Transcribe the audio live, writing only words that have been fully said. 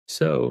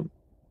So,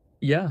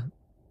 yeah,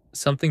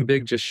 something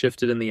big just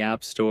shifted in the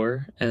App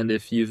Store. And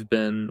if you've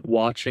been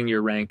watching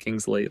your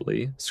rankings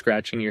lately,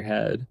 scratching your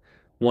head,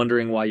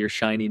 wondering why your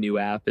shiny new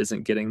app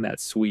isn't getting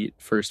that sweet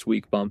first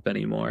week bump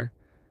anymore,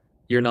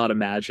 you're not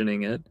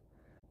imagining it.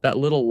 That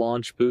little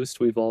launch boost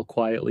we've all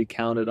quietly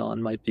counted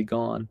on might be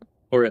gone,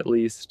 or at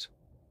least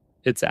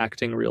it's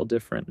acting real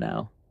different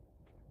now.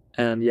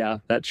 And yeah,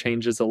 that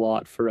changes a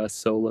lot for us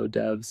solo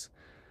devs.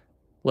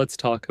 Let's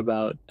talk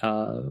about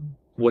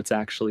what's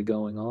actually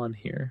going on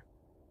here.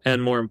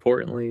 And more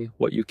importantly,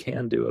 what you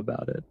can do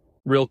about it.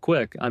 Real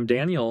quick, I'm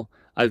Daniel.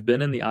 I've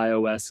been in the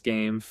iOS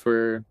game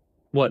for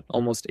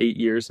almost 8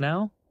 years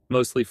now,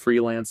 mostly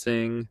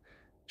freelancing,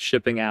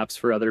 shipping apps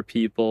for other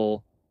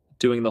people,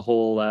 doing the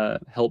whole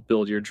help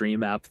build your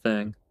dream app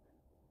thing.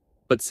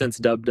 But since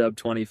Dub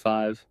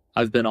 25,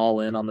 I've been all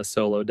in on the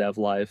solo dev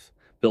life,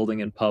 building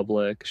in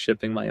public,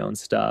 shipping my own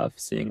stuff,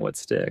 seeing what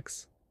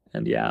sticks.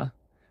 And yeah,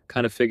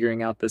 kind of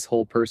figuring out this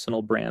whole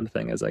personal brand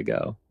thing as I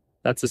go.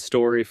 That's a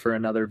story for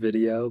another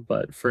video,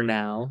 but for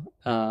now,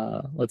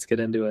 let's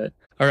get into it.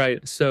 All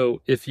right,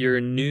 so if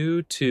you're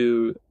new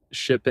to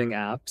shipping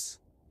apps,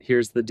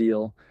 here's the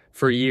deal.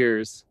 For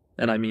years,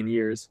 and I mean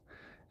years,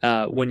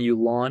 when you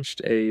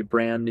launched a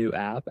brand new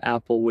app,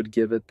 Apple would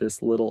give it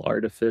this little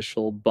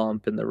artificial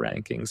bump in the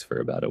rankings for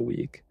about a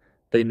week.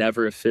 They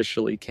never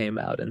officially came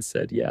out and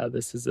said, yeah,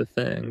 this is a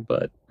thing,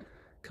 but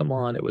come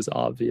on, it was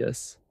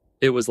obvious.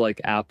 It was like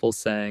Apple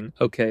saying,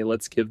 okay,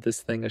 let's give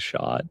this thing a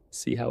shot,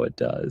 see how it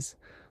does.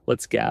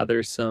 Let's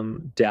gather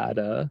some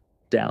data,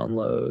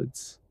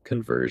 downloads,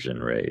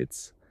 conversion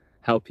rates,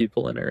 how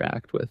people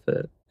interact with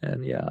it.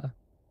 And yeah,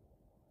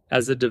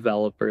 as a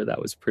developer,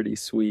 that was pretty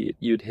sweet.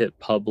 You'd hit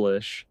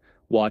publish,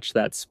 watch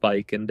that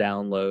spike in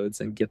downloads,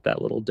 and get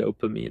that little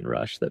dopamine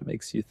rush that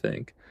makes you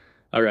think,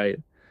 all right,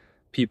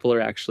 people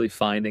are actually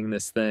finding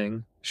this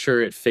thing.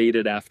 Sure, it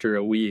faded after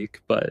a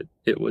week, but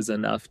it was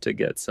enough to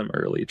get some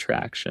early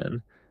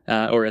traction,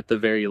 or at the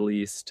very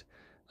least,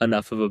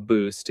 enough of a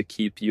boost to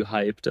keep you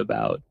hyped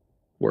about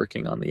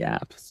working on the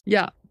apps.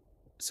 Yeah,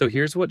 so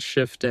here's what's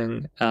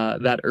shifting.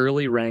 That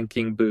early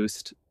ranking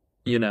boost,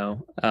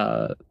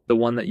 the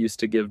one that used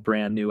to give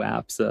brand new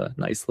apps a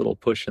nice little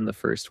push in the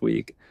first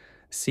week,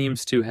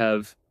 seems to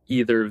have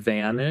either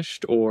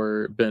vanished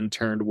or been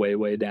turned way,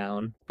 way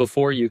down.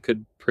 Before, you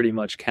could pretty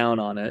much count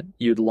on it.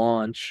 You'd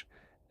launch,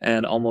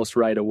 and almost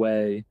right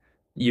away,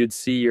 you'd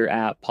see your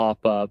app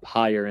pop up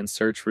higher in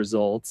search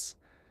results,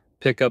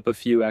 pick up a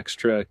few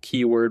extra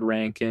keyword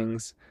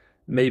rankings,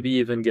 maybe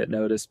even get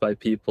noticed by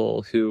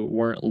people who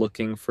weren't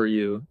looking for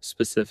you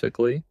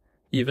specifically.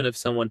 Even if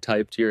someone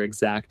typed your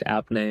exact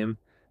app name,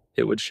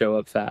 it would show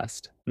up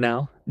fast.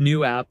 Now, new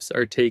apps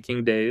are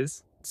taking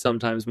days,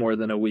 sometimes more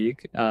than a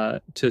week,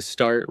 to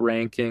start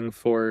ranking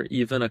for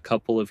even a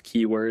couple of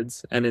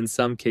keywords. And in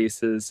some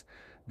cases,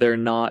 they're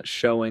not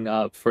showing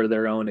up for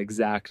their own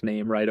exact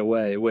name right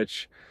away,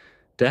 which,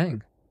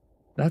 dang,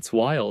 that's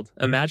wild.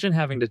 Imagine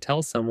having to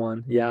tell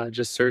someone, yeah,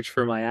 just search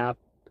for my app.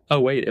 Oh,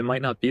 wait, it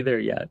might not be there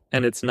yet.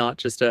 And it's not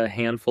just a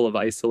handful of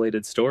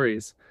isolated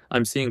stories.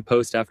 I'm seeing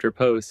post after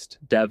post,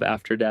 dev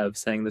after dev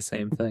saying the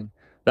same thing.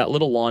 That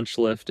little launch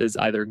lift is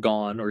either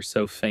gone or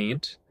so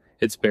faint,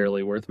 it's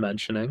barely worth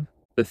mentioning.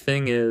 The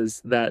thing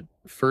is, that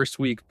first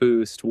week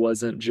boost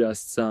wasn't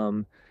just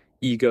some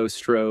ego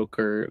stroke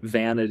or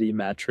vanity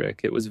metric.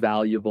 It was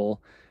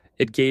valuable.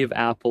 It gave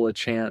Apple a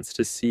chance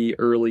to see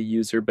early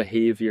user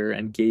behavior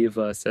and gave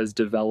us as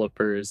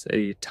developers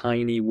a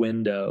tiny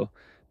window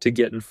to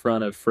get in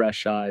front of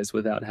fresh eyes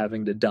without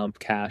having to dump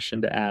cash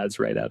into ads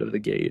right out of the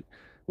gate.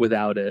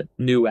 Without it,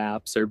 new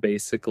apps are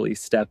basically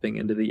stepping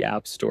into the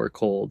App Store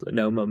cold.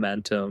 No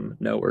momentum,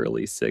 no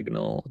early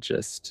signal,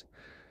 just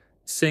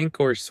sink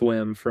or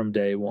swim from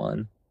day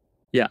one.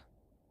 Yeah,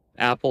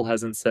 Apple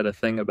hasn't said a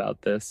thing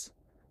about this.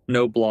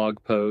 No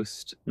blog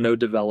post, no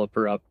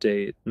developer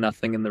update,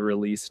 nothing in the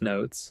release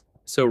notes.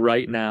 So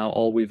right now,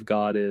 all we've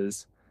got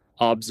is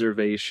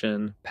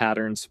observation,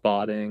 pattern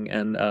spotting,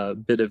 and a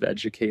bit of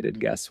educated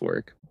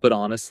guesswork. But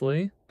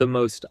honestly, the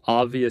most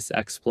obvious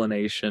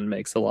explanation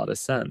makes a lot of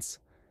sense.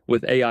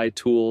 With AI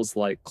tools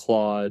like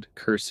Claude,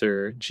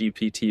 Cursor,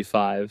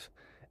 GPT-5,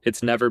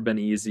 it's never been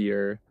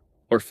easier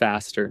or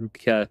faster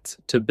get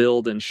to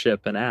build and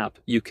ship an app.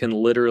 You can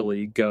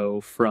literally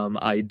go from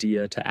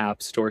idea to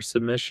app store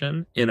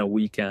submission in a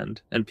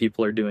weekend, and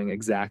people are doing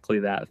exactly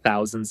that,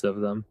 thousands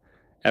of them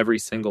every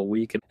single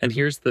week. And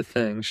here's the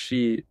thing,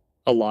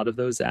 a lot of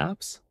those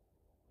apps,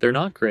 they're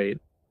not great.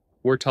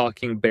 We're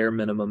talking bare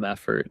minimum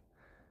effort,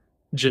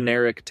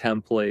 generic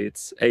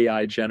templates,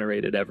 AI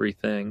generated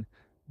everything,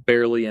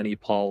 barely any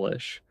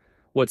polish.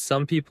 What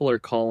some people are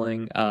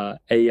calling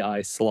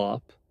AI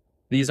slop.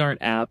 These aren't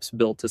apps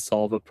built to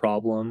solve a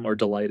problem or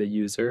delight a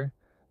user.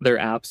 They're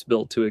apps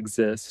built to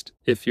exist.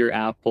 If your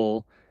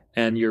Apple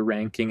and your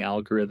ranking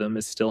algorithm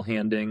is still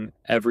handing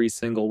every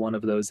single one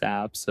of those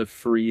apps a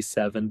free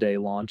 7-day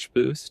launch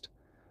boost,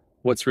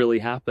 what's really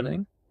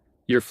happening?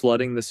 You're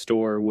flooding the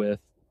store with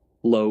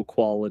low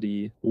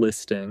quality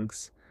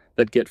listings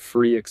that get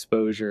free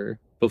exposure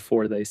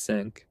before they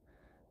sync.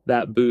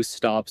 that boost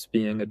stops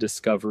being a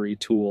discovery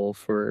tool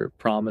for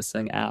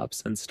promising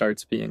apps and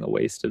starts being a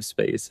waste of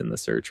space in the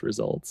search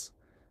results.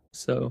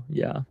 So,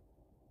 yeah.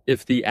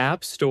 If the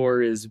App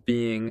Store is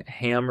being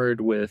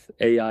hammered with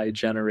AI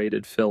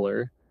generated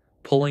filler,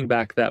 pulling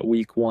back that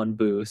week one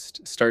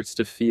boost starts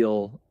to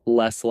feel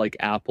less like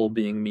Apple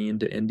being mean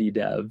to indie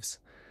devs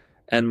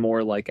and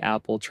more like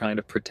Apple trying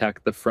to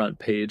protect the front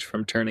page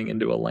from turning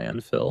into a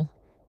landfill.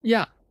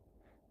 Yeah.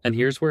 And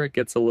here's where it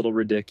gets a little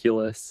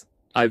ridiculous.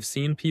 I've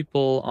seen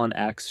people on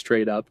X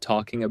straight up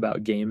talking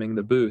about gaming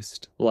the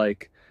boost,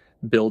 like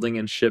building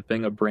and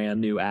shipping a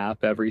brand new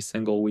app every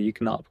single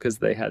week, not because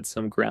they had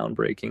some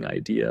groundbreaking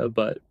idea,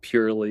 but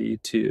purely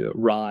to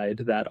ride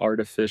that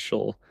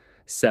artificial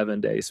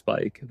 7 day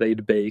spike.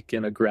 They'd bake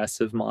in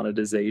aggressive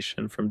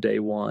monetization from day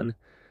one.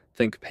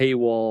 Think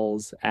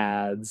paywalls,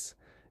 ads,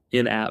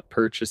 in app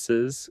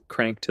purchases,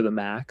 crank to the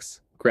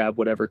max, grab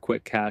whatever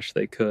quick cash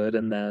they could,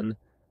 and then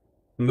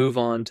move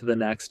on to the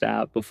next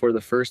app before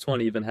the first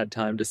one even had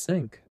time to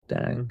sync.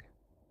 Dang.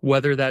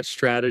 Whether that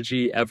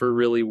strategy ever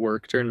really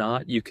worked or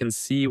not, you can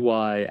see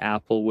why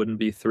Apple wouldn't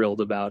be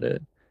thrilled about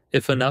it.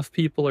 If enough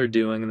people are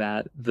doing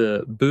that,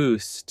 the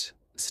boost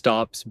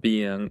stops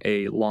being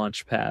a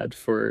launch pad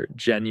for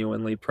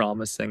genuinely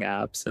promising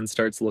apps and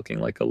starts looking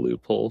like a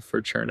loophole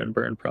for churn and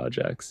burn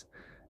projects.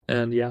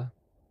 And yeah,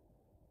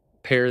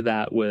 pair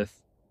that with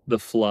the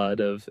flood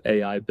of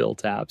AI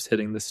built apps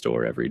hitting the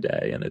store every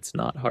day, and it's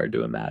not hard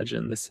to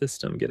imagine the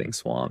system getting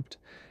swamped.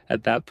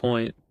 At that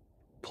point,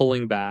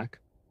 pulling back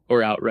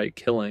or outright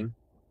killing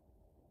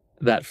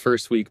that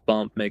first week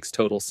bump makes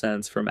total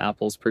sense from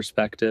Apple's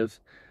perspective.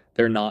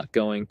 They're not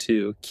going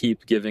to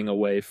keep giving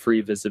away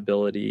free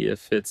visibility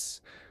if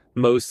it's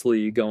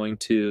mostly going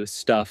to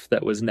stuff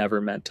that was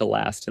never meant to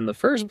last in the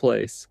first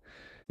place.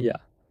 Yeah.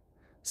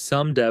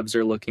 Some devs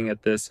are looking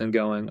at this and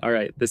going, all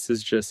right, this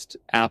is just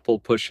Apple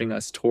pushing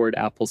us toward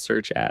Apple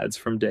search ads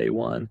from day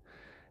one.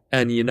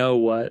 And you know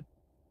what?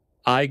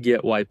 I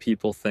get why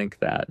people think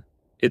that.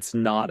 It's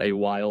not a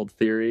wild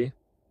theory.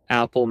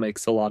 Apple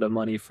makes a lot of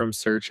money from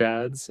search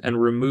ads, and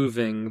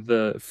removing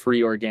the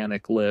free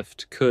organic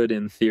lift could,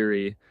 in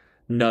theory,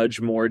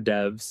 nudge more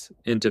devs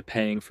into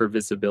paying for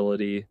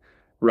visibility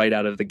right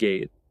out of the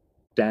gate.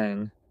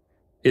 Dang.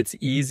 It's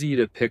easy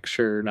to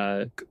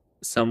picture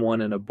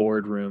someone in a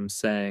boardroom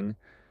saying,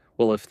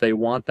 well, if they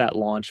want that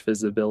launch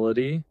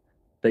visibility,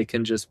 they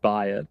can just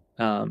buy it.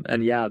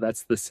 And yeah,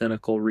 that's the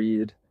cynical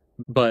read.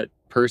 But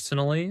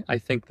personally, I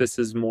think this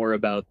is more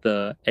about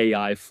the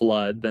AI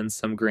flood than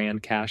some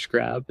grand cash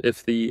grab.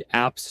 If the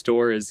App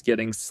Store is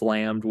getting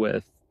slammed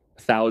with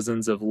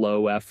thousands of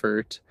low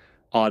effort,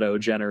 auto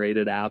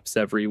generated apps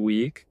every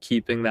week,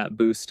 keeping that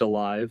boost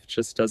alive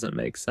just doesn't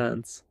make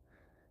sense.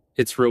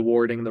 It's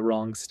rewarding the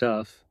wrong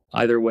stuff.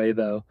 Either way,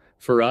 though,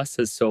 for us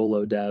as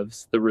solo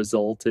devs, the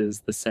result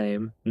is the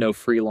same. No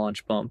free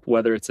launch bump,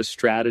 whether it's a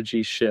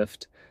strategy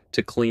shift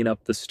to clean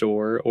up the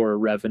store or a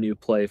revenue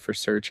play for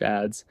search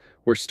ads.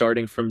 We're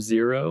starting from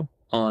zero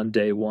on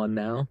day one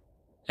now,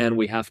 and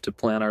we have to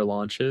plan our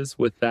launches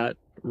with that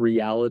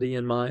reality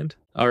in mind.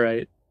 All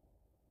right,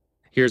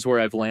 here's where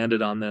I've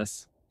landed on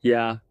this.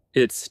 Yeah,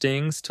 it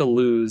stings to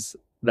lose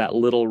that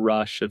little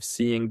rush of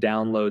seeing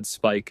downloads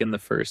spike in the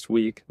first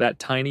week. That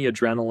tiny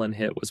adrenaline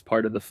hit was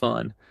part of the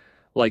fun,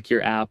 like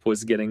your app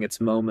was getting its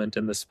moment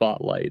in the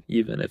spotlight,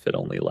 even if it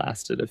only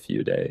lasted a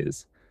few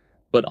days.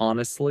 But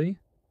honestly,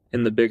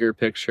 in the bigger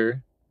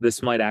picture,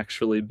 this might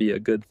actually be a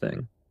good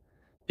thing,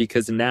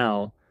 because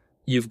now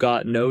you've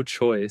got no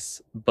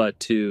choice but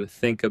to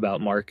think about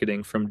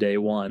marketing from day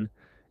one.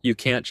 You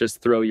can't just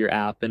throw your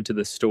app into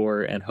the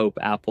store and hope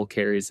Apple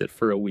carries it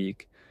for a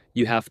week.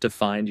 You have to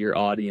find your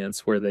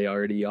audience where they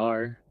already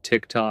are: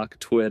 TikTok,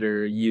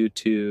 Twitter,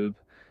 YouTube,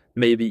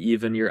 maybe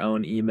even your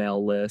own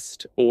email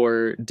list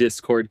or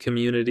Discord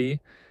community.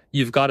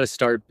 You've got to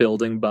start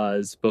building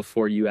buzz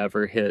before you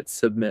ever hit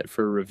submit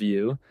for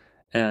review.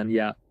 And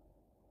yeah,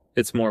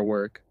 it's more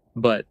work.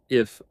 But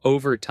if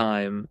over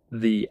time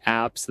the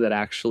apps that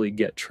actually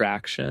get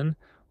traction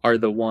are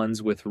the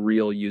ones with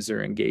real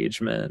user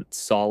engagement,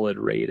 solid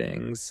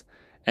ratings,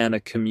 and a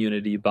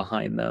community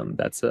behind them,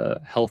 that's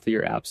a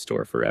healthier app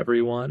store for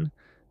everyone.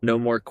 No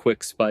more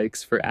quick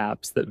spikes for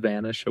apps that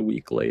vanish a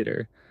week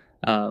later.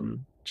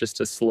 Just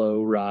a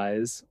slow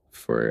rise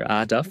for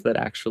stuff that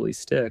actually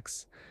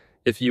sticks.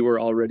 If you were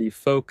already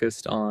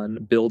focused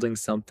on building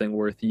something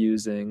worth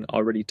using,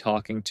 already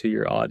talking to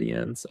your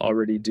audience,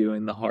 already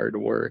doing the hard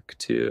work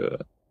to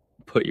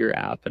put your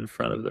app in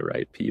front of the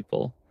right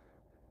people,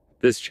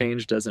 this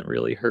change doesn't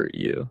really hurt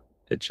you.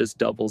 It just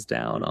doubles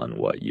down on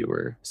what you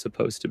were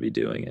supposed to be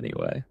doing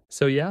anyway.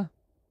 So yeah,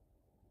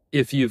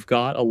 if you've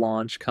got a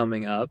launch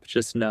coming up,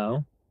 just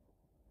know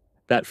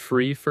that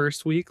free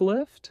first week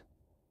lift,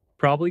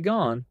 probably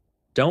gone.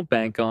 Don't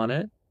bank on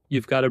it.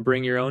 You've got to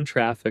bring your own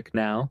traffic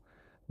now.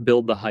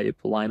 Build the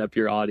hype, line up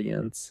your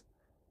audience,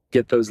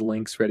 get those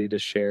links ready to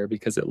share,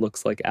 because it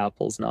looks like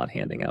Apple's not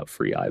handing out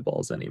free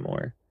eyeballs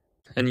anymore.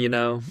 And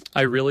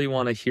I really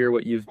want to hear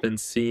what you've been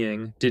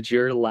seeing. Did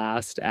your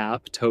last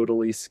app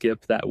totally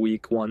skip that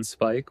week one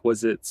spike?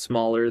 Was it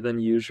smaller than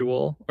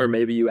usual? Or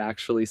maybe you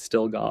actually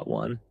still got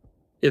one?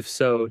 If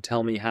so,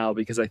 tell me how,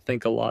 because I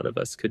think a lot of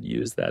us could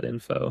use that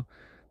info.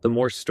 The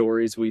more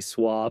stories we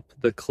swap,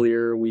 the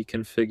clearer we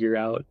can figure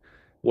out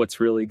what's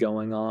really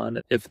going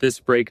on. If this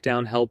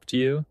breakdown helped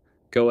you,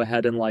 go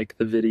ahead and like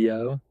the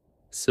video,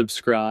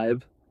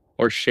 subscribe,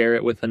 or share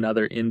it with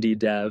another indie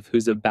dev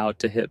who's about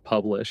to hit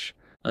publish.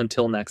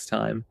 Until next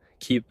time,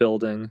 keep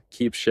building,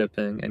 keep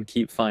shipping, and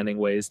keep finding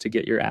ways to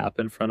get your app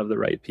in front of the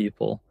right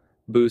people.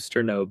 Boost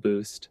or no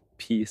boost.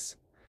 Peace.